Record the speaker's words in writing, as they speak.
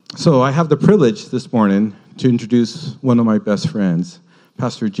So I have the privilege this morning to introduce one of my best friends,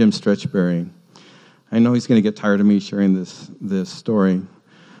 Pastor Jim Stretchberry. I know he's going to get tired of me sharing this story,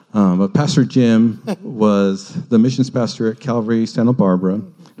 but Pastor Jim was the missions pastor at Calvary Santa Barbara.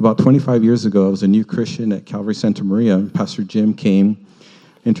 About 25 years ago, I was a new Christian at Calvary Santa Maria. Pastor Jim came,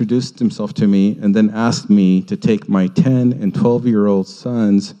 introduced himself to me, and then asked me to take my 10 and 12-year-old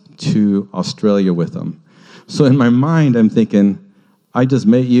sons to Australia with him. So in my mind, I'm thinking, I just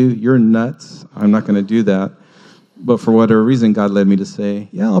met you, you're nuts, I'm not going to do that. But for whatever reason, God led me to say,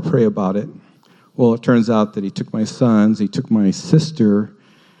 yeah, I'll pray about it. Well, it turns out that he took my sons, he took my sister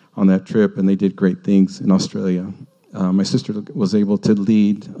on that trip, and they did great things in Australia. My sister was able to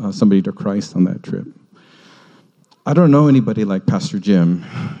lead somebody to Christ on that trip. I don't know anybody like Pastor Jim.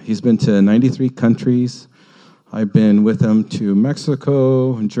 He's been to 93 countries. I've been with him to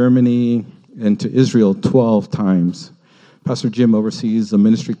Mexico, and Germany, and to Israel 12 times. Pastor Jim oversees a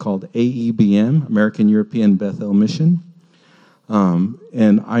ministry called AEBM, American European Bethel Mission.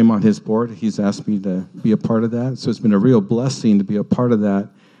 And I'm on his board. He's asked me to be a part of that. So it's been a real blessing to be a part of that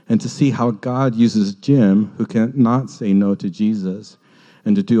and to see how God uses Jim, who cannot say no to Jesus,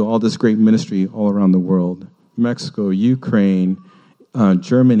 and to do all this great ministry all around the world. Mexico, Ukraine,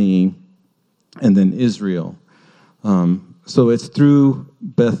 Germany, and then Israel. So it's through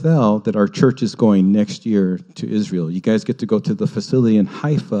Bethel that our church is going next year to Israel. You guys get to go to the facility in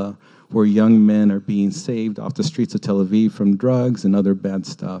Haifa where young men are being saved off the streets of Tel Aviv from drugs and other bad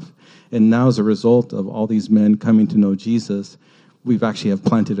stuff. And now as a result of all these men coming to know Jesus, we've actually have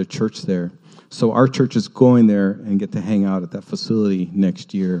planted a church there. So our church is going there and get to hang out at that facility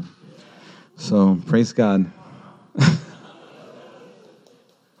next year. So praise God.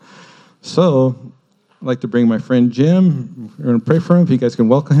 So I'd like to bring my friend Jim. We're going to pray for him. If you guys can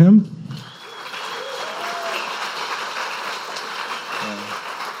welcome him.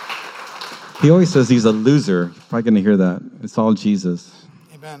 He always says he's a loser. You're probably going to hear that. It's all Jesus.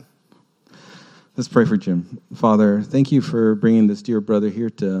 Amen. Let's pray for Jim. Father, thank you for bringing this dear brother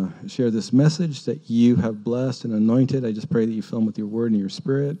here to share this message that you have blessed and anointed. I just pray that you fill him with your word and your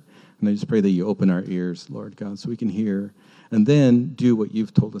spirit. And I just pray that you open our ears, Lord God, so we can hear and then do what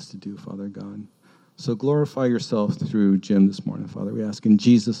you've told us to do, Father God. So glorify yourself through Jim this morning, Father. We ask in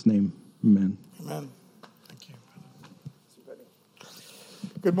Jesus' name, amen. Amen. Thank you.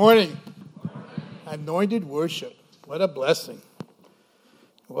 Good morning. Anointed worship. What a blessing.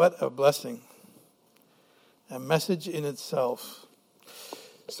 What a blessing. A message in itself.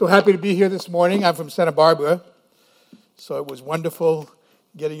 So happy to be here this morning. I'm from Santa Barbara. So it was wonderful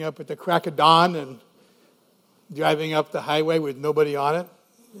getting up at the crack of dawn and driving up the highway with nobody on it,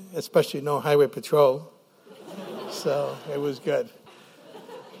 especially no highway patrol. So it was good.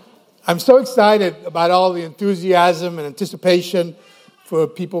 I'm so excited about all the enthusiasm and anticipation for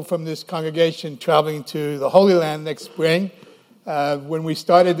people from this congregation traveling to the Holy Land next spring. When we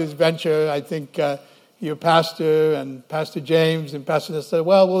started this venture, I think your pastor and Pastor James and Pastor Ness said,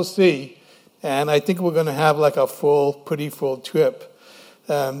 well, we'll see. And I think we're going to have like a pretty full trip.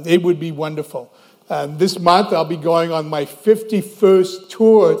 It would be wonderful. This month, I'll be going on my 51st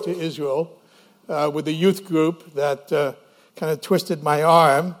tour to Israel with a youth group that kind of twisted my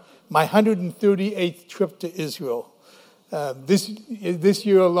arm. My 138th trip to Israel. This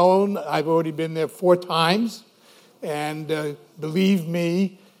year alone, I've already been there 4 times. And believe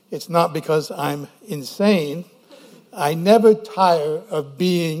me, it's not because I'm insane. I never tire of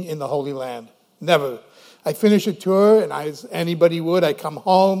being in the Holy Land. Never. I finish a tour, and as anybody would, I come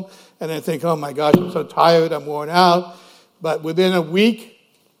home, and I think, oh my gosh, I'm so tired, I'm worn out. But within a week,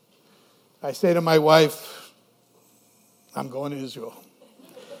 I say to my wife, I'm going to Israel.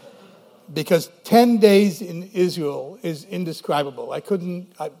 Because 10 days in Israel is indescribable. I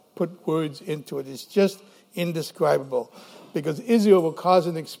put words into it. It's just indescribable. Because Israel will cause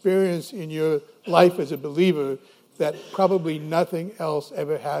an experience in your life as a believer that probably nothing else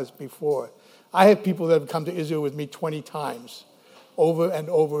ever has before. I have people that have come to Israel with me 20 times, over and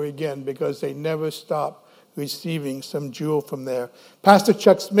over again, because they never stop receiving some jewel from there. Pastor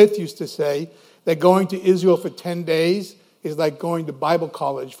Chuck Smith used to say that going to Israel for 10 days is like going to Bible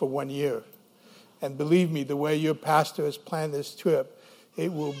college for 1 year. And believe me, the way your pastor has planned this trip,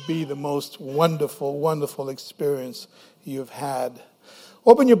 it will be the most wonderful, wonderful experience you've had.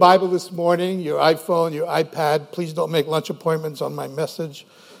 Open your Bible this morning, your iPhone, your iPad. Please don't make lunch appointments on my message.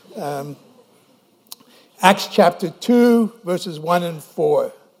 Acts chapter 2, verses 1 and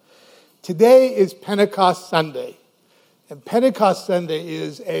 4. Today is Pentecost Sunday. And Pentecost Sunday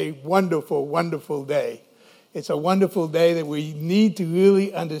is a wonderful, wonderful day. It's a wonderful day that we need to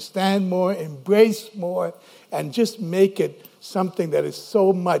really understand more, embrace more, and just make it something that is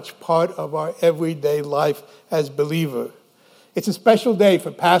so much part of our everyday life as believers. It's a special day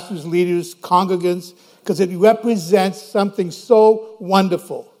for pastors, leaders, congregants, because it represents something so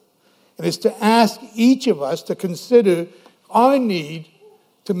wonderful. And it's to ask each of us to consider our need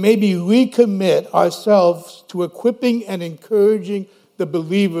to maybe recommit ourselves to equipping and encouraging the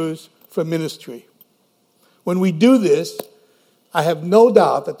believers for ministry. When we do this, I have no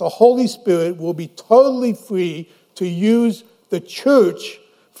doubt that the Holy Spirit will be totally free to use the church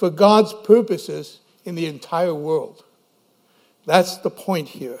for God's purposes in the entire world. That's the point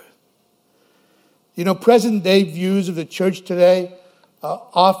here. You know, present-day views of the church today are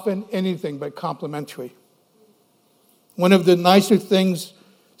often anything but complimentary. One of the nicer things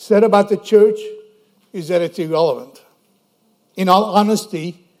said about the church is that it's irrelevant. In all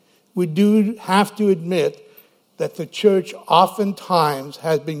honesty, we do have to admit that the church oftentimes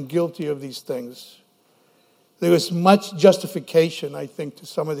has been guilty of these things. There is much justification, I think, to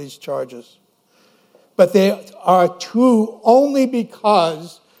some of these charges. But they are true only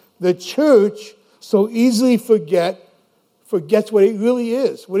because the church so easily forgets what it really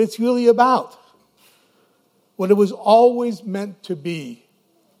is, what it's really about, what it was always meant to be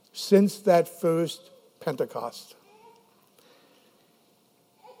since that first Pentecost.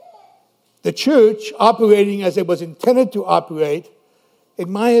 The church, operating as it was intended to operate,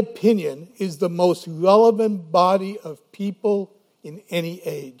 in my opinion, is the most relevant body of people in any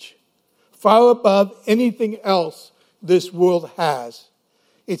age, far above anything else this world has.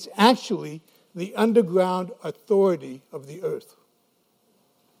 It's actually the underground authority of the earth.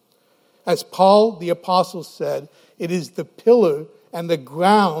 As Paul the Apostle said, it is the pillar and the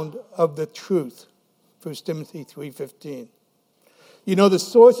ground of the truth. 1 Timothy 3:15. You know, the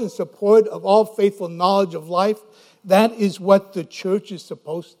source and support of all faithful knowledge of life, that is what the church is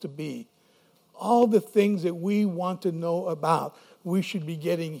supposed to be. All the things that we want to know about, we should be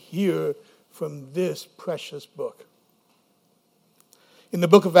getting here from this precious book. In the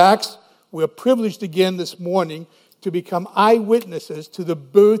book of Acts, we're privileged again this morning to become eyewitnesses to the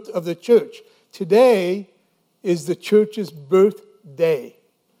birth of the church. Today is the church's birthday.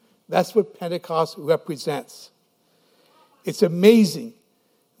 That's what Pentecost represents. It's amazing.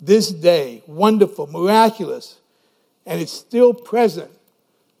 This day, wonderful, miraculous, and it's still present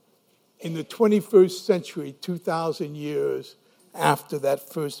in the 21st century, 2,000 years after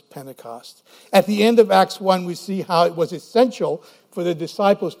that first Pentecost. At the end of Acts 1, we see how it was essential for the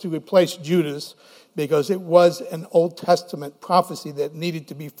disciples to replace Judas because it was an Old Testament prophecy that needed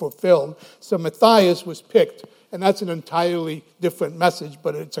to be fulfilled. So Matthias was picked, and that's an entirely different message,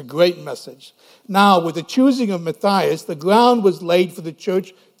 but it's a great message. Now, with the choosing of Matthias, the ground was laid for the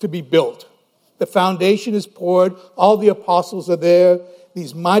church to be built. The foundation is poured. All the apostles are there.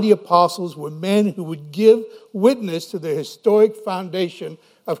 These mighty apostles were men who would give witness to the historic foundation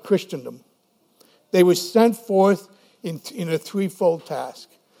of Christendom. They were sent forth in a threefold task.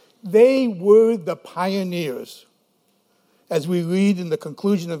 They were the pioneers. As we read in the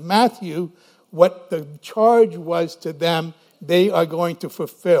conclusion of Matthew, what the charge was to them, they are going to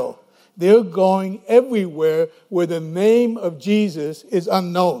fulfill. They're going everywhere where the name of Jesus is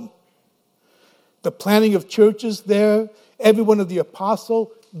unknown. The planting of churches there, every one of the apostles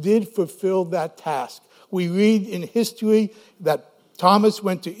did fulfill that task. We read in history that Thomas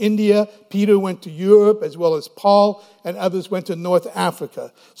went to India, Peter went to Europe, as well as Paul, and others went to North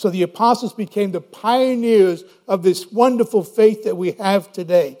Africa. So the apostles became the pioneers of this wonderful faith that we have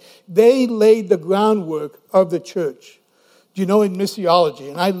today. They laid the groundwork of the church. Do you know, in missiology,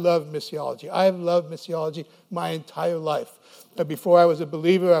 and I love missiology. I have loved missiology my entire life. Before I was a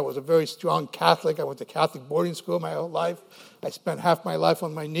believer, I was a very strong Catholic. I went to Catholic boarding school my whole life. I spent half my life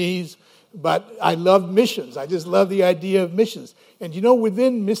on my knees. But I love missions. I just love the idea of missions. And you know,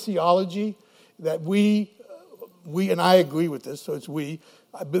 within missiology, that we, and I agree with this, so it's we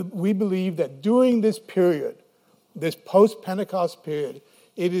believe that during this period, this post-Pentecost period,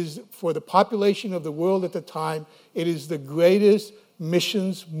 it is, for the population of the world at the time, it is the greatest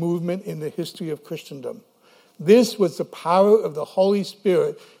missions movement in the history of Christendom. This was the power of the Holy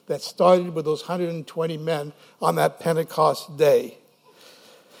Spirit that started with those 120 men on that Pentecost day.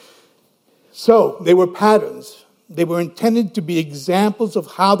 So they were patterns. They were intended to be examples of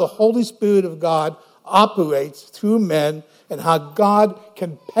how the Holy Spirit of God operates through men and how God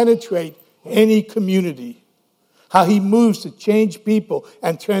can penetrate any community, how he moves to change people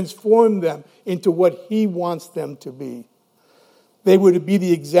and transform them into what he wants them to be. They were to be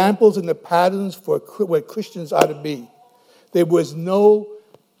the examples and the patterns for what Christians are to be. There was no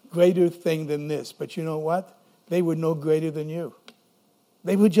greater thing than this. But you know what? They were no greater than you.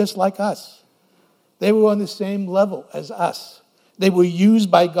 They were just like us. They were on the same level as us. They were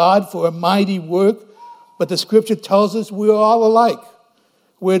used by God for a mighty work, but the scripture tells us we're all alike.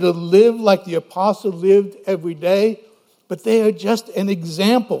 We're to live like the apostle lived every day, but they are just an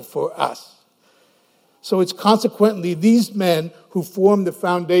example for us. So it's consequently these men who form the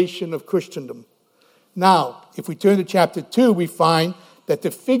foundation of Christendom. Now, if we turn to chapter 2, we find that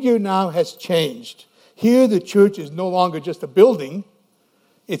the figure now has changed. Here the church is no longer just a building,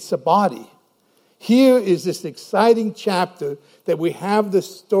 it's a body. Here is this exciting chapter that we have the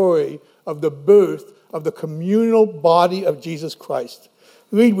story of the birth of the communal body of Jesus Christ.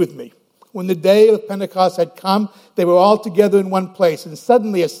 Read with me. When the day of Pentecost had come, they were all together in one place, and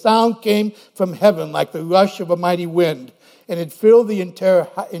suddenly a sound came from heaven like the rush of a mighty wind, and it filled the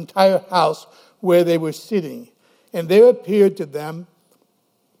entire house where they were sitting. And there appeared to them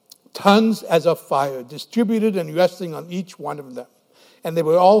tongues as of fire, distributed and resting on each one of them. And they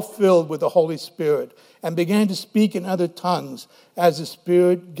were all filled with the Holy Spirit, and began to speak in other tongues as the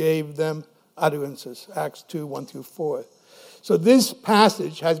Spirit gave them utterances. Acts 2, 1-4. So this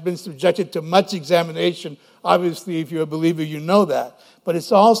passage has been subjected to much examination. Obviously, if you're a believer, you know that. But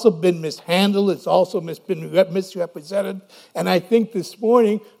it's also been mishandled. It's also been misrepresented. And I think this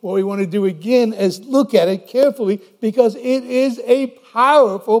morning, what we want to do again is look at it carefully, because it is a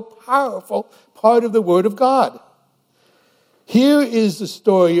powerful, powerful part of the Word of God. Here is the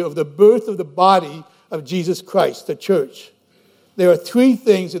story of the birth of the body of Jesus Christ, the church. There are three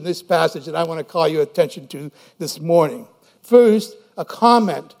things in this passage that I want to call your attention to this morning. First, a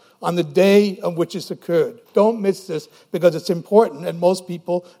comment on the day on which this occurred. Don't miss this, because it's important and most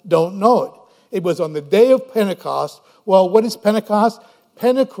people don't know it. It was on the day of Pentecost. Well, what is Pentecost?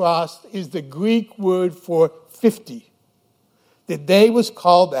 Pentecost is the Greek word for 50. The day was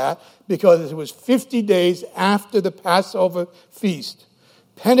called that because it was 50 days after the Passover feast.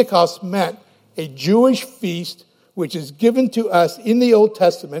 Pentecost meant a Jewish feast which is given to us in the Old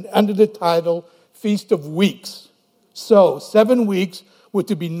Testament under the title Feast of Weeks. So 7 weeks were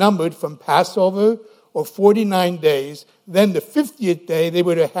to be numbered from Passover, or 49 days. Then the 50th day they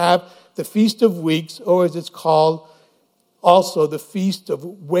were to have the Feast of Weeks, or as it's called also the Feast of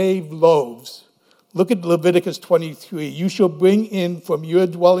Wave Loaves. Look at Leviticus 23. You shall bring in from your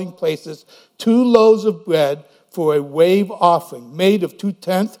dwelling places 2 loaves of bread for a wave offering, made of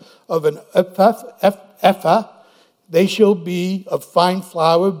 2/10 of an ephah. They shall be of fine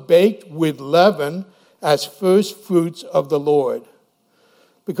flour, baked with leaven, as first fruits of the Lord.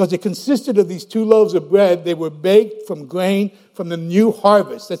 Because it consisted of these 2 loaves of bread, they were baked from grain from the new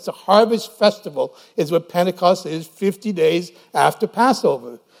harvest. That's the harvest festival, is what Pentecost is, 50 days after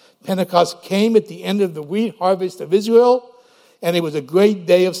Passover. Pentecost came at the end of the wheat harvest of Israel, and it was a great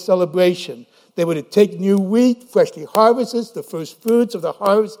day of celebration. They were to take new wheat, freshly harvested, the first fruits of the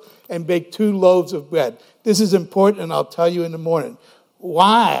harvest, and bake 2 loaves of bread. This is important, and I'll tell you in the morning.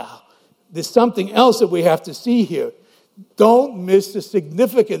 Wow! There's something else that we have to see here. Don't miss the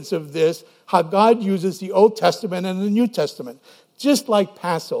significance of this, how God uses the Old Testament and the New Testament. Just like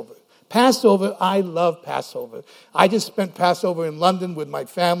Passover. Passover, I love Passover. I just spent Passover in London with my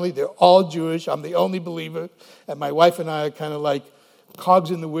family. They're all Jewish. I'm the only believer. And my wife and I are kind of like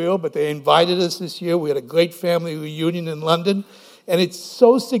cogs in the wheel, but they invited us this year. We had a great family reunion in London. And it's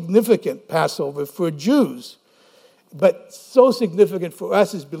so significant, Passover, for Jews. But so significant for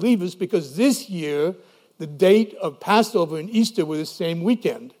us as believers, because this year, the date of Passover and Easter were the same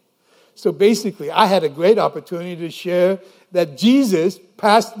weekend. So basically, I had a great opportunity to share that Jesus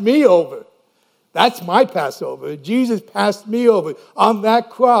passed me over. That's my Passover. Jesus passed me over. On that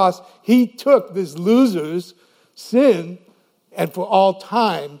cross, he took this loser's sin and for all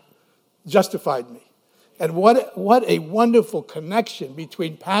time justified me. And what a wonderful connection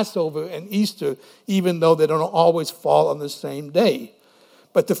between Passover and Easter, even though they don't always fall on the same day.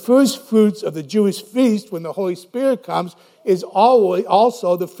 But the first fruits of the Jewish feast, when the Holy Spirit comes, is always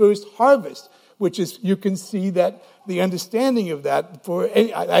also the first harvest, which is, you can see that the understanding of that.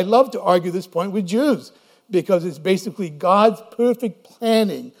 I love to argue this point with Jews, because it's basically God's perfect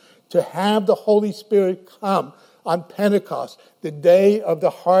planning to have the Holy Spirit come on Pentecost, the day of the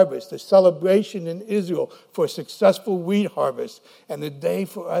harvest, the celebration in Israel for a successful wheat harvest, and the day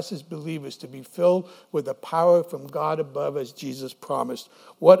for us as believers to be filled with the power from God above as Jesus promised.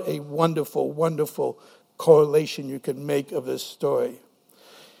 What a wonderful, wonderful correlation you can make of this story.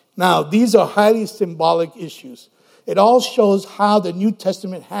 Now, these are highly symbolic issues. It all shows how the New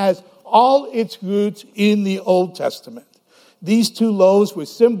Testament has all its roots in the Old Testament. These 2 loaves were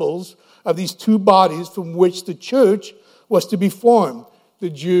symbols of these 2 bodies from which the church was to be formed, the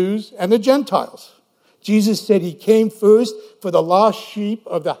Jews and the Gentiles. Jesus said he came first for the lost sheep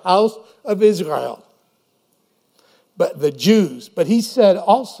of the house of Israel. but the Jews. But he said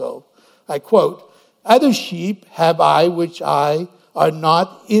also, I quote, "Other sheep have I which I are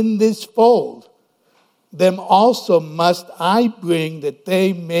not in this fold. Them also must I bring, that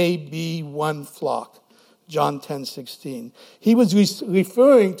they may be one flock." John 10:16. He was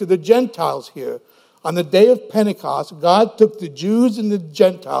referring to the Gentiles here. On the day of Pentecost, God took the Jews and the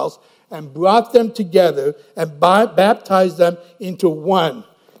Gentiles and brought them together and baptized them into one,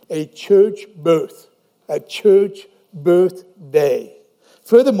 a church birth day.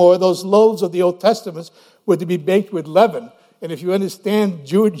 Furthermore, those loaves of the Old Testament were to be baked with leaven. And if you understand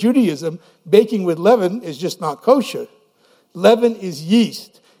Judaism, baking with leaven is just not kosher. Leaven is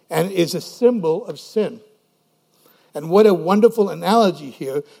yeast and is a symbol of sin. And what a wonderful analogy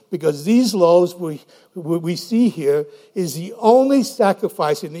here, because these loaves we see here is the only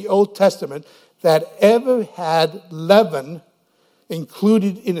sacrifice in the Old Testament that ever had leaven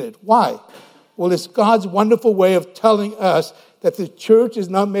included in it. Why? Well, it's God's wonderful way of telling us that the church is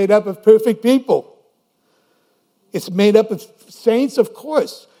not made up of perfect people. It's made up of saints, of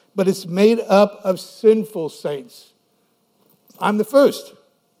course, but it's made up of sinful saints. I'm the first.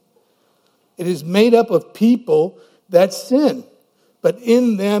 It is made up of people that sin, but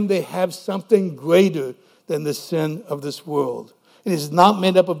in them they have something greater than the sin of this world. It is not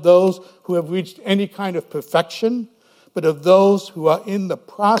made up of those who have reached any kind of perfection, but of those who are in the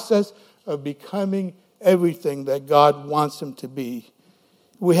process of becoming everything that God wants them to be.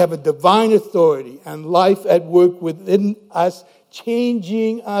 We have a divine authority and life at work within us,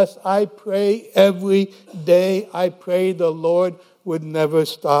 changing us. I pray every day. I pray the Lord would never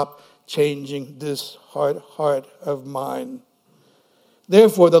stop changing this heart of mine.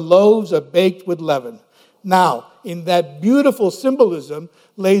 Therefore, the loaves are baked with leaven. Now, in that beautiful symbolism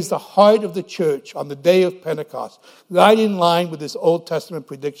lays the heart of the church on the day of Pentecost. Right in line with this Old Testament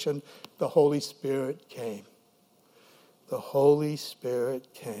prediction, the Holy Spirit came. The Holy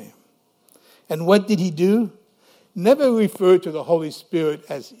Spirit came. And what did he do? Never refer to the Holy Spirit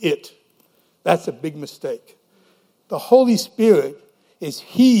as it. That's a big mistake. The Holy Spirit is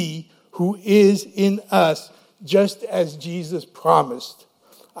he who is in us, just as Jesus promised.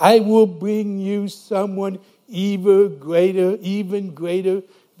 I will bring you someone even greater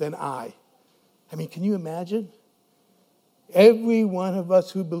than I. I mean, can you imagine? Every one of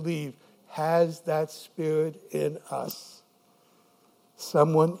us who believe has that Spirit in us.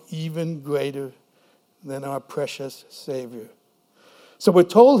 Someone even greater than our precious Savior. So we're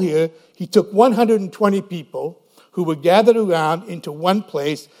told here, he took 120 people who were gathered around into one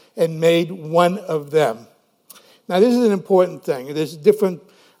place and made one of them. Now, this is an important thing. There's different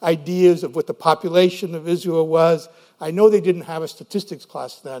ideas of what the population of Israel was. I know they didn't have a statistics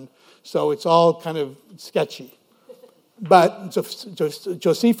class then, so it's all kind of sketchy. But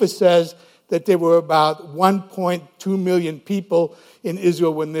Josephus says that there were about 1.2 million people in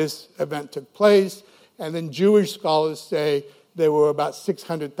Israel when this event took place. And then Jewish scholars say there were about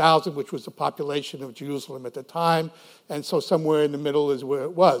 600,000, which was the population of Jerusalem at the time. And so somewhere in the middle is where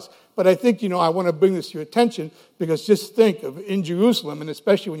it was. But I think, I want to bring this to your attention because just think of in Jerusalem, and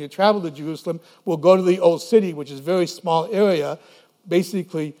especially when you travel to Jerusalem, we'll go to the Old City, which is a very small area.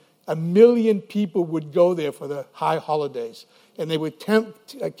 Basically, 1 million people would go there for the high holidays. And they would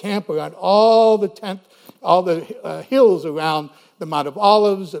camp around all the hills around the Mount of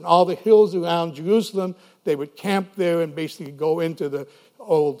Olives and all the hills around Jerusalem. They would camp there and basically go into the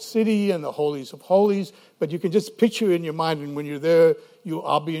Old City and the Holies of Holies. But you can just picture in your mind, and when you're there,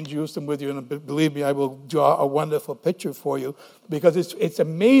 I'll be in Jerusalem with you, and believe me, I will draw a wonderful picture for you, because it's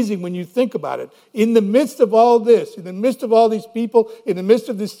amazing when you think about it. In the midst of all this, in the midst of all these people, in the midst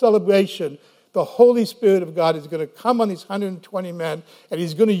of this celebration, the Holy Spirit of God is going to come on these 120 men, and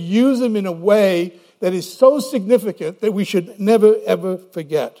he's going to use them in a way that is so significant that we should never, ever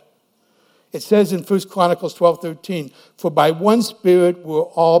forget. It says in 1 Chronicles 12:13, "For by one Spirit we're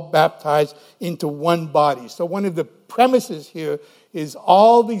all baptized into one body." So one of the premises here is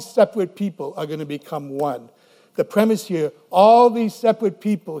all these separate people are going to become one. The premise here, all these separate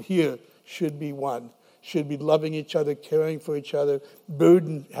people here should be one, should be loving each other, caring for each other,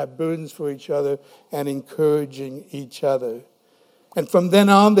 have burdens for each other, and encouraging each other. And from then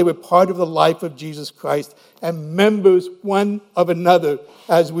on, they were part of the life of Jesus Christ and members one of another,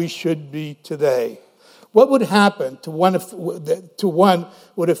 as we should be today. What would happen to one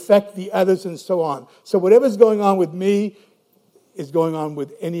would affect the others, and so on. So whatever's going on with me is going on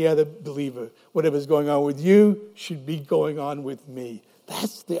with any other believer. Whatever's going on with you should be going on with me.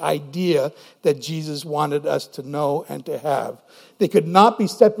 That's the idea that Jesus wanted us to know and to have. They could not be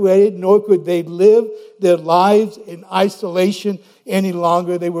separated, nor could they live their lives in isolation any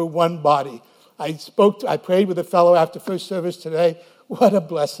longer. They were one body. I prayed with a fellow after first service today. What a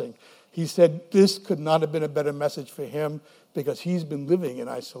blessing. He said this could not have been a better message for him because he's been living in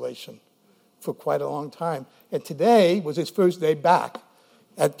isolation for quite a long time. And today was his first day back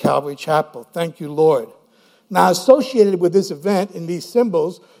at Calvary Chapel. Thank you, Lord. Now, associated with this event in these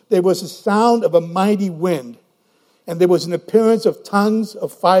symbols, there was the sound of a mighty wind. And there was an appearance of tongues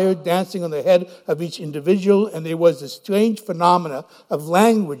of fire dancing on the head of each individual. And there was a strange phenomena of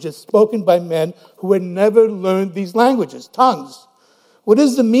languages spoken by men who had never learned these languages, tongues. What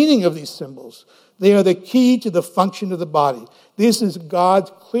is the meaning of these symbols? They are the key to the function of the body. This is God's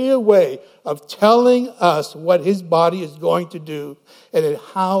clear way of telling us what his body is going to do and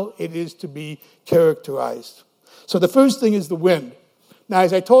how it is to be characterized. So the first thing is the wind. Now,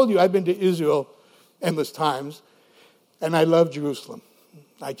 as I told you, I've been to Israel endless times, and I love Jerusalem.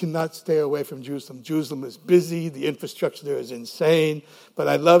 I cannot stay away from Jerusalem. Jerusalem is busy. The infrastructure there is insane. But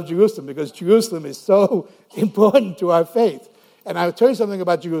I love Jerusalem because Jerusalem is so important to our faith. And I'll tell you something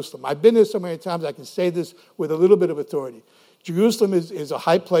about Jerusalem. I've been there so many times I can say this with a little bit of authority. Jerusalem is a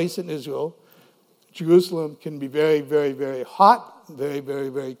high place in Israel. Jerusalem can be very, very, very hot, very, very,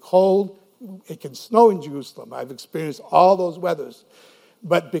 very cold. It can snow in Jerusalem. I've experienced all those weathers.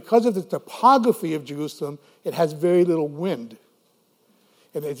 But because of the topography of Jerusalem, it has very little wind.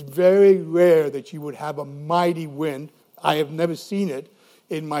 And it's very rare that you would have a mighty wind. I have never seen it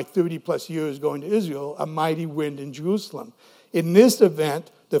in my 30-plus years going to Israel, a mighty wind in Jerusalem. In this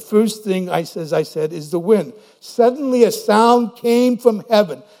event, the first thing, as I said, is the wind. Suddenly a sound came from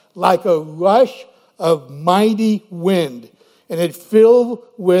heaven like a rush of mighty wind, and it filled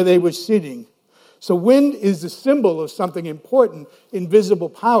where they were sitting. So wind is the symbol of something important, invisible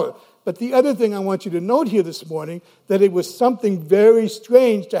power. But the other thing I want you to note here this morning, that it was something very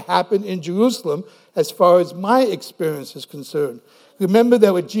strange to happen in Jerusalem as far as my experience is concerned. Remember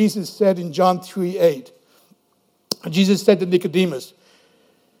that what Jesus said in John 3:8. Jesus said to Nicodemus,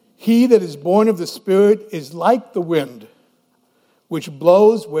 "He that is born of the Spirit is like the wind, which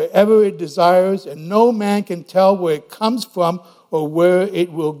blows wherever it desires, and no man can tell where it comes from or where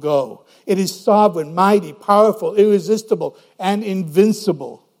it will go. It is sovereign, mighty, powerful, irresistible, and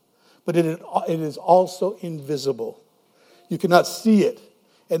invincible. But it is also invisible. You cannot see it.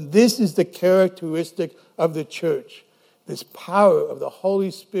 And this is the characteristic of the church. This power of the Holy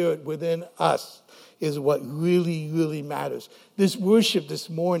Spirit within us is what really, really matters. This worship this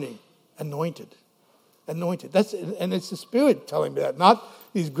morning, anointed. Anointed. And it's the Spirit telling me that, not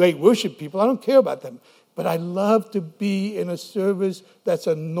these great worship people. I don't care about them. But I love to be in a service that's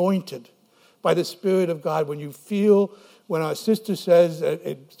anointed by the Spirit of God. When you feel, when our sister says that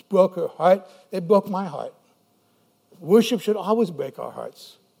it broke her heart, it broke my heart. Worship should always break our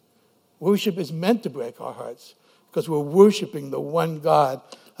hearts. Worship is meant to break our hearts because we're worshiping the one God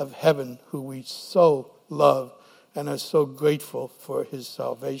of heaven who we so love and are so grateful for his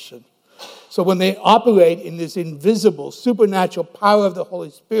salvation. So when they operate in this invisible, supernatural power of the Holy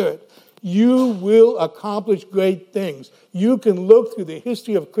Spirit, you will accomplish great things. You can look through the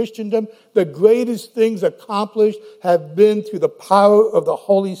history of Christendom. The greatest things accomplished have been through the power of the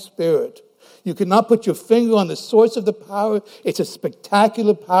Holy Spirit. You cannot put your finger on the source of the power. It's a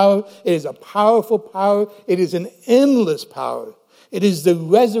spectacular power. It is a powerful power. It is an endless power. It is the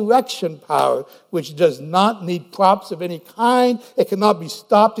resurrection power, which does not need props of any kind. It cannot be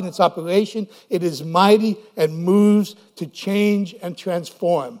stopped in its operation. It is mighty and moves to change and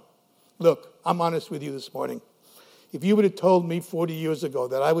transform. Look, I'm honest with you this morning. If you would have told me 40 years ago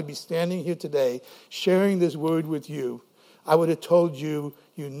that I would be standing here today sharing this word with you, I would have told you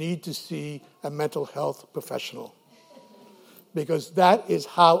you need to see a mental health professional. Because that is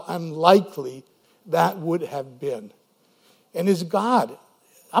how unlikely that would have been. And it's God.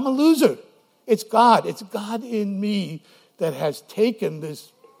 I'm a loser. It's God. It's God in me that has taken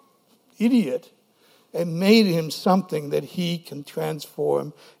this idiot and made him something that he can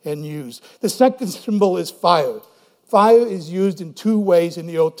transform and use. The second symbol is fire. Fire is used in two ways in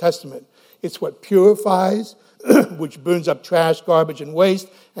the Old Testament. It's what purifies, which burns up trash, garbage, and waste,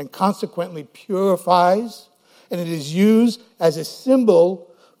 and consequently purifies. And it is used as a symbol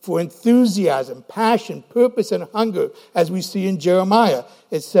for enthusiasm, passion, purpose, and hunger, as we see in Jeremiah.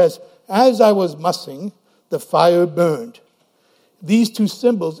 It says, "As I was mussing, the fire burned." These two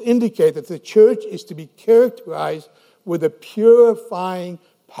symbols indicate that the church is to be characterized with a purifying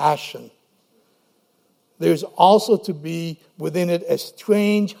passion. There's also to be within it a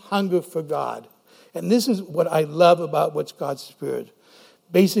strange hunger for God. And this is what I love about what's God's Spirit.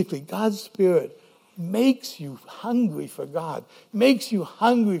 Basically, God's Spirit makes you hungry for God, makes you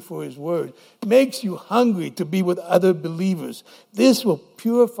hungry for His Word, makes you hungry to be with other believers. This will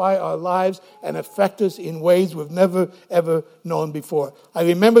purify our lives and affect us in ways we've never, ever known before. I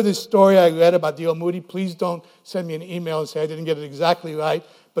remember this story I read about D.L. Moody. Please don't send me an email and say I didn't get it exactly right,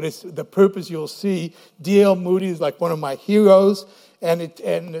 but it's the purpose you'll see. D.L. Moody is like one of my heroes, and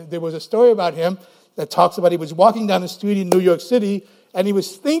there was a story about him that talks about he was walking down the street in New York City, and he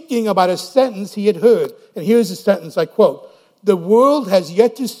was thinking about a sentence he had heard. And here's the sentence, I quote, "The world has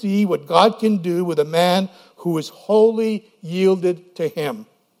yet to see what God can do with a man who is wholly yielded to Him."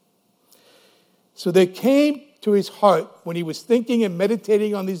 So there came to his heart, when he was thinking and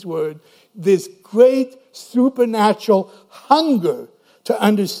meditating on these words, this great supernatural hunger to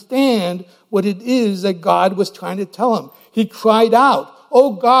understand what it is that God was trying to tell him. He cried out,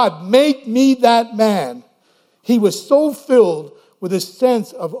 "Oh God, make me that man." He was so filled with a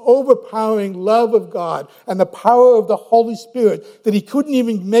sense of overpowering love of God and the power of the Holy Spirit that he couldn't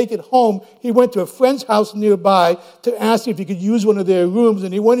even make it home. He went to a friend's house nearby to ask if he could use one of their rooms,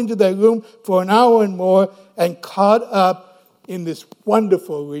 and he went into their room for an hour and more and caught up in this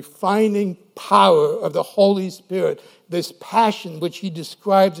wonderful, refining power of the Holy Spirit, this passion which he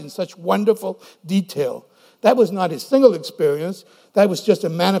describes in such wonderful detail. That was not his single experience. That was just a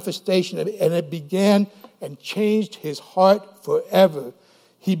manifestation, and it began and changed his heart forever.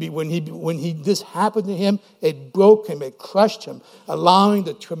 When this happened to him, it broke him, it crushed him, allowing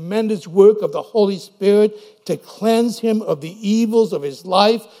the tremendous work of the Holy Spirit to cleanse him of the evils of his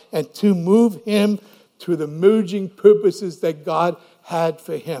life and to move him to the merging purposes that God had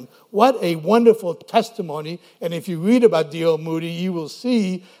for him. What a wonderful testimony. And if you read about D.L. Moody, you will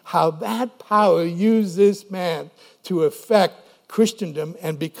see how that power used this man to affect Christendom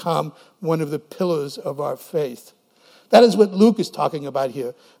and become one of the pillars of our faith. That is what Luke is talking about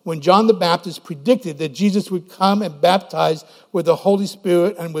here. When John the Baptist predicted that Jesus would come and baptize with the Holy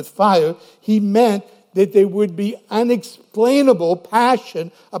Spirit and with fire, he meant that there would be unexplainable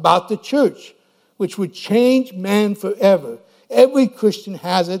passion about the church, which would change man forever. Every Christian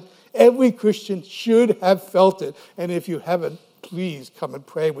has it. Every Christian should have felt it. And if you haven't, please come and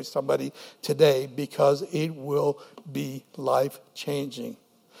pray with somebody today, because it will be life-changing.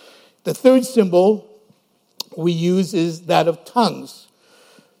 The third symbol we use is that of tongues.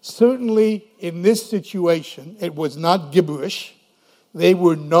 Certainly in this situation, it was not gibberish. They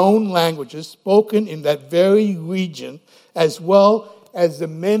were known languages spoken in that very region, as well as the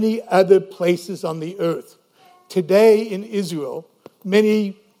many other places on the earth. Today in Israel,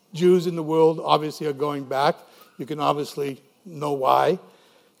 many Jews in the world obviously are going back. You can obviously know why.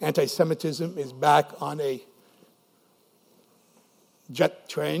 Anti-Semitism is back on a jet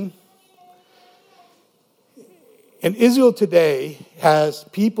train. And Israel today has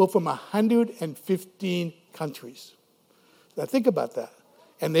people from 115 countries. Now think about that.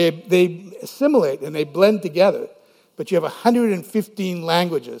 And they assimilate and they blend together. But you have 115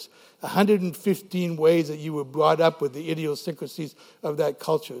 languages, 115 ways that you were brought up with the idiosyncrasies of that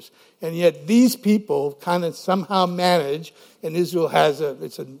cultures. And yet these people kind of somehow manage, and Israel has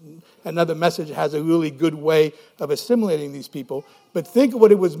another message, has a really good way of assimilating these people. But think of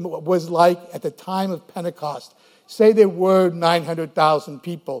what it was like at the time of Pentecost. Say there were 900,000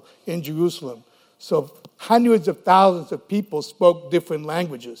 people in Jerusalem. So hundreds of thousands of people spoke different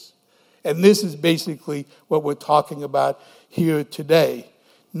languages. And this is basically what we're talking about here today.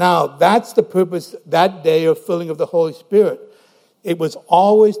 Now, that's the purpose that day of filling of the Holy Spirit. It was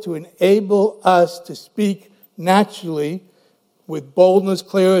always to enable us to speak naturally with boldness,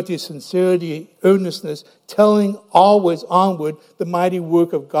 clarity, sincerity, earnestness, telling always onward the mighty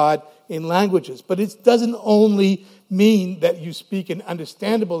work of God in languages. But it doesn't only mean that you speak in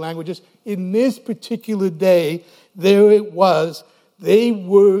understandable languages. In this particular day, there it was. They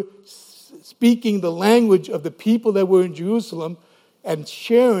were speaking the language of the people that were in Jerusalem and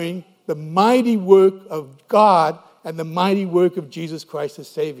sharing the mighty work of God and the mighty work of Jesus Christ as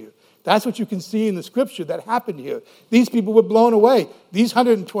Savior. That's what you can see in the scripture that happened here. These people were blown away. These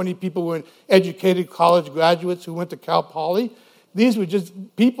 120 people were educated college graduates who went to Cal Poly. These were just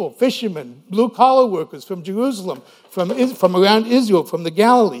people, fishermen, blue-collar workers from Jerusalem, from around Israel, from the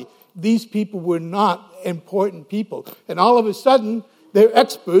Galilee. These people were not important people. And all of a sudden, they're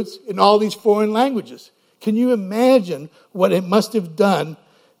experts in all these foreign languages. Can you imagine what it must have done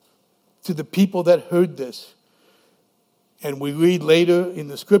to the people that heard this? And we read later in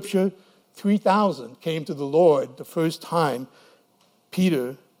the scripture, 3,000 came to the Lord the first time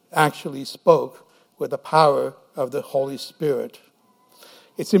Peter actually spoke with the power of the Holy Spirit.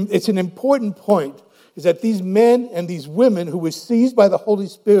 It's an important point, is that these men and these women who were seized by the Holy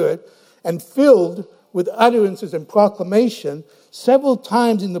Spirit and filled with utterances and proclamation. Several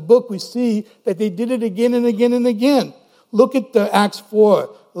times in the book we see that they did it again and again and again. Look at Acts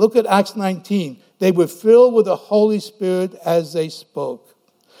 4. Look at Acts 19. They were filled with the Holy Spirit as they spoke.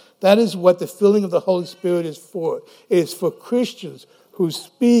 That is what the filling of the Holy Spirit is for. It is for Christians who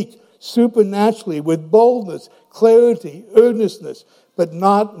speak supernaturally with boldness, clarity, earnestness, but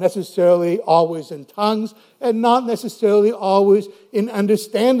not necessarily always in tongues and not necessarily always in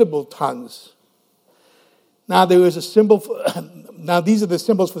understandable tongues. Now there is a symbol. Now these are the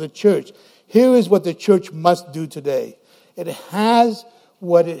symbols for the church. Here is what the church must do today. It has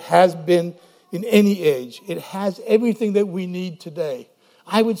what it has been in any age. It has everything that we need today.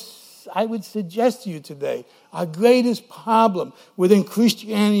 I would suggest to you today, our greatest problem within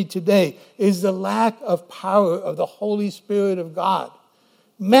Christianity today is the lack of power of the Holy Spirit of God.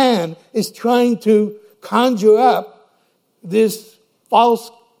 Man is trying to conjure up this false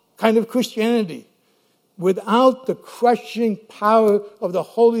kind of Christianity. Without the crushing power of the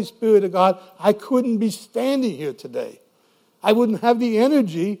Holy Spirit of God, I couldn't be standing here today. I wouldn't have the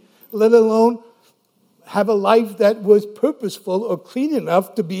energy, let alone have a life that was purposeful or clean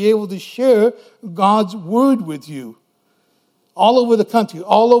enough to be able to share God's word with you. All over the country,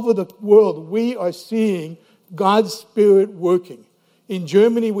 all over the world, we are seeing God's Spirit working. In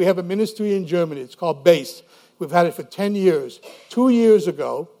Germany, we have a ministry in Germany. It's called BASE. We've had it for 10 years. 2 years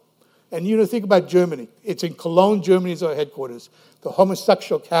ago, and think about Germany. It's in Cologne, Germany is our headquarters. The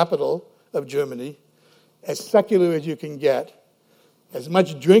homosexual capital of Germany, as secular as you can get, as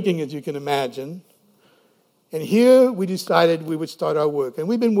much drinking as you can imagine. And here we decided we would start our work. And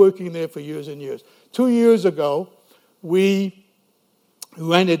we've been working there for years and years. 2 years ago, we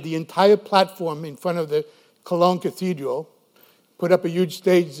rented the entire platform in front of the Cologne Cathedral, put up a huge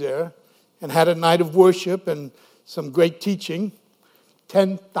stage there, and had a night of worship and some great teaching.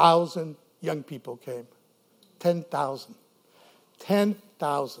 10,000 young people came. 10,000.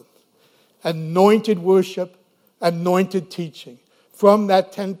 10,000. Anointed worship, anointed teaching. From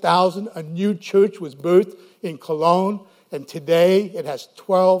that 10,000, a new church was birthed in Cologne, and today it has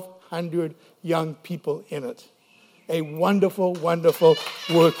 1,200 young people in it. A wonderful, wonderful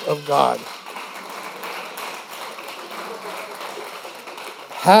work of God.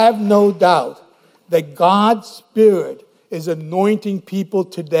 Have no doubt that God's Spirit is anointing people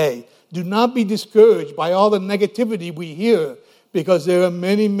today. Do not be discouraged by all the negativity we hear, because there are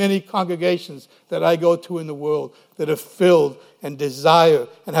many, many congregations that I go to in the world that are filled and desire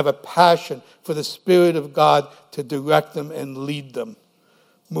and have a passion for the Spirit of God to direct them and lead them.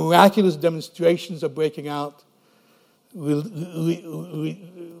 Miraculous demonstrations are breaking out.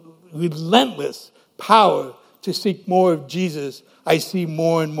 Relentless power to seek more of Jesus, I see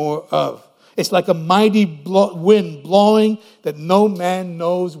more and more of. It's like a mighty wind blowing that no man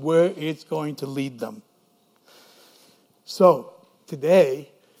knows where it's going to lead them. So,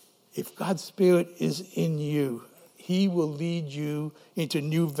 today, if God's Spirit is in you, He will lead you into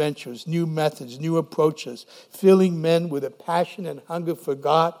new ventures, new methods, new approaches, filling men with a passion and hunger for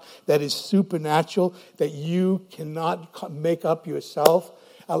God that is supernatural, that you cannot make up yourself,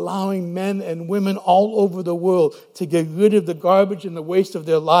 allowing men and women all over the world to get rid of the garbage and the waste of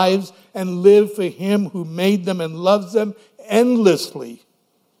their lives and live for Him who made them and loves them endlessly.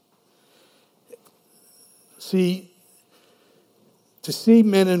 To see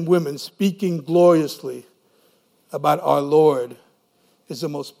men and women speaking gloriously about our Lord is the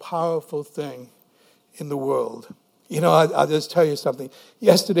most powerful thing in the world. I'll just tell you something.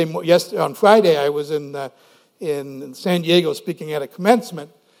 Yesterday on Friday, I was in San Diego speaking at a commencement.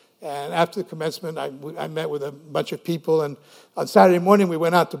 And after the commencement, I met with a bunch of people. And on Saturday morning, we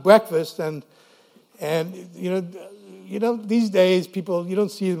went out to breakfast. And these days, people, you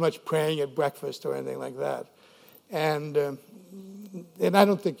don't see much praying at breakfast or anything like that. And I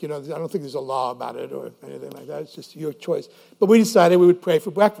don't think there's a law about it or anything like that. It's just your choice. But we decided we would pray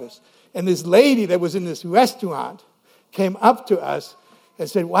for breakfast. And this lady that was in this restaurant came up to us and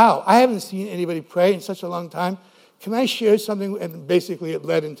said, "Wow, I haven't seen anybody pray in such a long time. Can I share something?" And basically it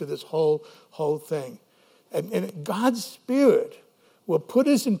led into this whole thing. And God's Spirit will put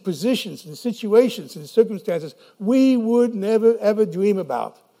us in positions, in situations, in circumstances we would never, ever dream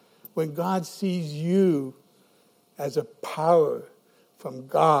about when God sees you as a power from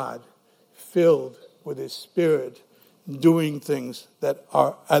God, filled with His Spirit, doing things that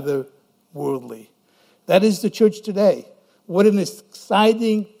are otherworldly. That is the church today. What an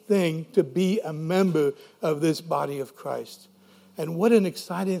exciting thing to be a member of this body of Christ. And what an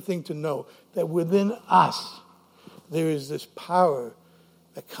exciting thing to know that within us there is this power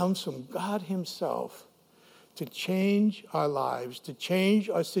that comes from God Himself to change our lives, to change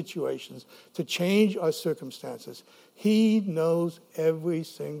our situations, to change our circumstances. He knows every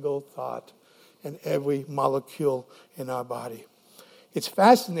single thought and every molecule in our body. It's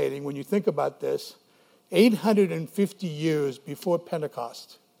fascinating when you think about this. 850 years before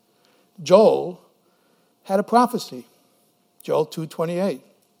Pentecost, Joel had a prophecy. Joel 2:28.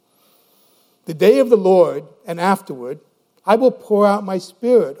 The day of the Lord and afterward, I will pour out my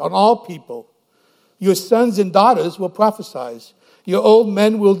spirit on all people. Your sons and daughters will prophesy. Your old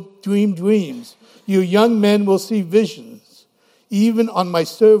men will dream dreams. Your young men will see visions. Even on my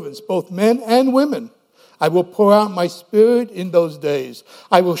servants, both men and women, I will pour out my spirit in those days.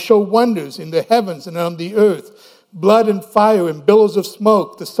 I will show wonders in the heavens and on the earth, blood and fire and billows of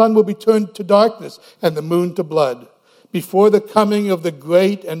smoke. The sun will be turned to darkness and the moon to blood, before the coming of the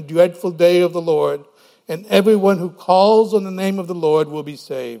great and dreadful day of the Lord, and everyone who calls on the name of the Lord will be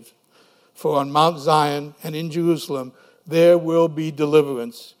saved. For on Mount Zion and in Jerusalem there will be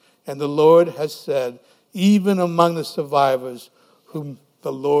deliverance, and the Lord has said, even among the survivors whom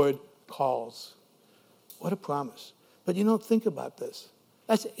the Lord calls. What a promise. But think about this.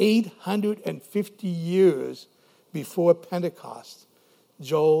 That's 850 years before Pentecost.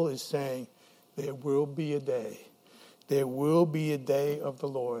 Joel is saying, there will be a day. There will be a day of the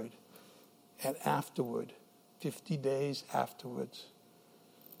Lord. And afterward, 50 days afterwards,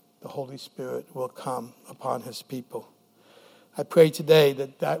 the Holy Spirit will come upon his people. I pray today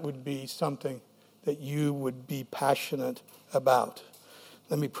that that would be something that you would be passionate about.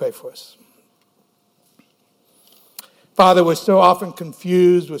 Let me pray for us. Father, we're so often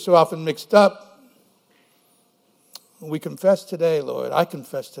confused. We're so often mixed up. We confess today, Lord. I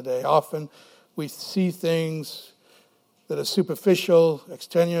confess today. Often we see things that are superficial,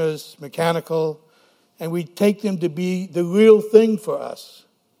 extraneous, mechanical, and we take them to be the real thing for us.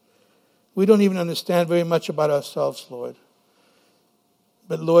 We don't even understand very much about ourselves, Lord.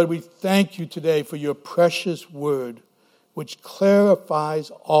 But Lord, we thank you today for your precious word, which clarifies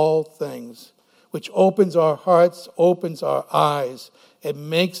all things, which opens our hearts, opens our eyes, and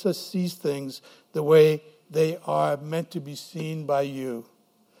makes us see things the way they are meant to be seen by you.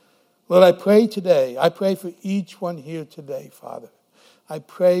 Lord, I pray today, I pray for each one here today, Father. I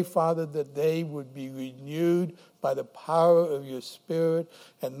pray, Father, that they would be renewed by the power of your Spirit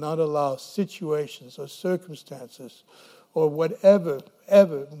and not allow situations or circumstances or whatever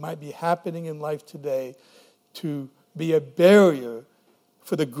might be happening in life today to be a barrier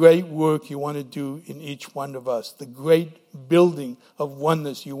for the great work you want to do in each one of us, the great building of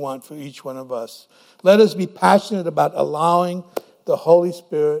oneness you want for each one of us. Let us be passionate about allowing the Holy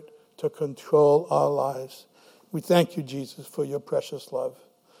Spirit to control our lives. We thank you, Jesus, for your precious love.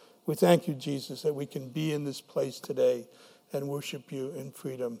 We thank you, Jesus, that we can be in this place today and worship you in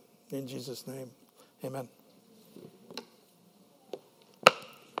freedom. In Jesus' name, amen.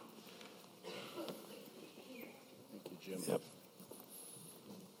 Thank you, Jim. Yep.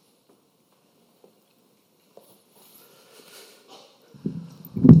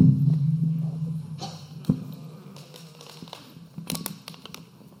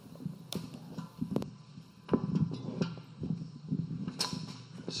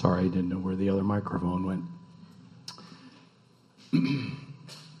 Sorry, I didn't know where the other microphone went.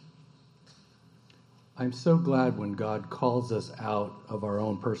 I'm so glad when God calls us out of our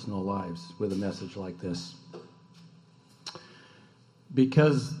own personal lives with a message like this.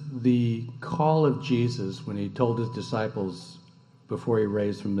 Because the call of Jesus, when he told his disciples before he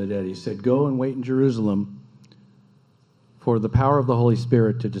raised from the dead, he said, "Go and wait in Jerusalem for the power of the Holy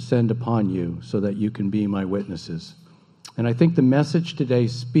Spirit to descend upon you so that you can be my witnesses." And I think the message today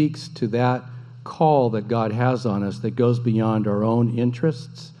speaks to that call that God has on us that goes beyond our own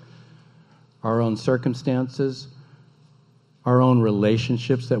interests, our own circumstances, our own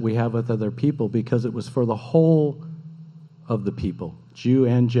relationships that we have with other people, because it was for the whole of the people, Jew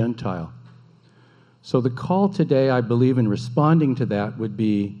and Gentile. So the call today, I believe, in responding to that would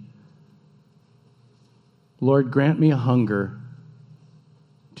be, Lord, grant me a hunger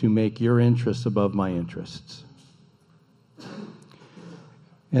to make your interests above my interests.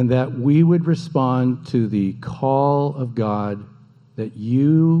 And that we would respond to the call of God that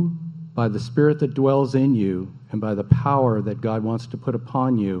you, by the Spirit that dwells in you, and by the power that God wants to put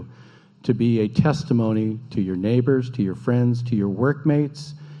upon you, to be a testimony to your neighbors, to your friends, to your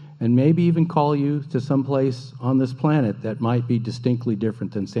workmates, and maybe even call you to some place on this planet that might be distinctly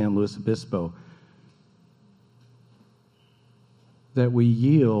different than San Luis Obispo. That we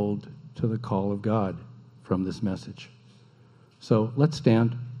yield to the call of God from this message. So let's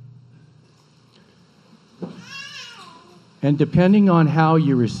stand. And depending on how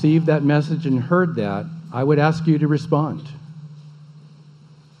you received that message and heard that, I would ask you to respond.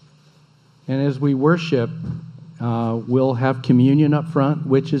 And as we worship, we'll have communion up front,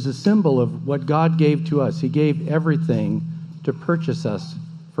 which is a symbol of what God gave to us. He gave everything to purchase us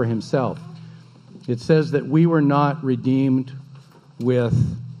for himself. It says that we were not redeemed with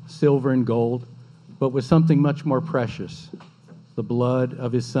silver and gold, but with something much more precious, the blood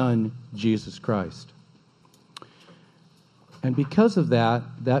of his Son, Jesus Christ. And because of that,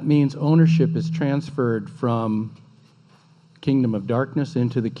 that means ownership is transferred from kingdom of darkness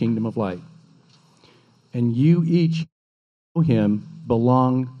into the kingdom of light. And you each know him,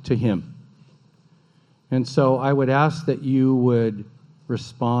 belong to him. And so I would ask that you would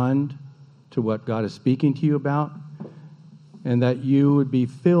respond to what God is speaking to you about, and that you would be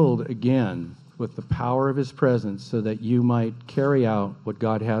filled again with the power of his presence so that you might carry out what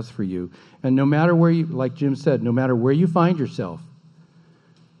God has for you. And no matter where you, like Jim said, no matter where you find yourself,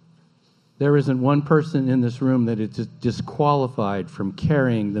 there isn't one person in this room that is disqualified from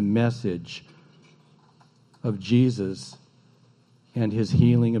carrying the message of Jesus and his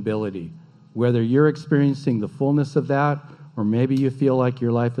healing ability. Whether you're experiencing the fullness of that, or maybe you feel like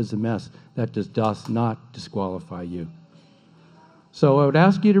your life is a mess, that does not disqualify you. So I would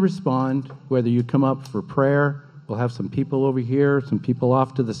ask you to respond, whether you come up for prayer. We'll have some people over here, some people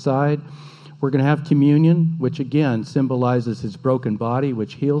off to the side. We're going to have communion, which again symbolizes his broken body,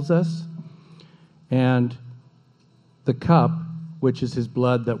 which heals us, and the cup, which is his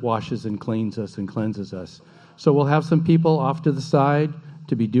blood that washes and cleans us and cleanses us. So we'll have some people off to the side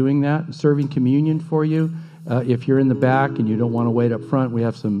to be doing that, serving communion for you. If you're in the back and you don't want to wait up front, we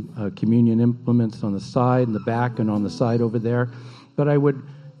have some communion implements on the side, in the back, and on the side over there. But I would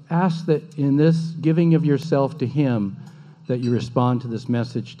ask that in this giving of yourself to him, that you respond to this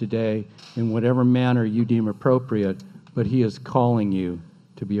message today in whatever manner you deem appropriate, but he is calling you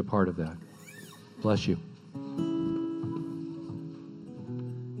to be a part of that. Bless you.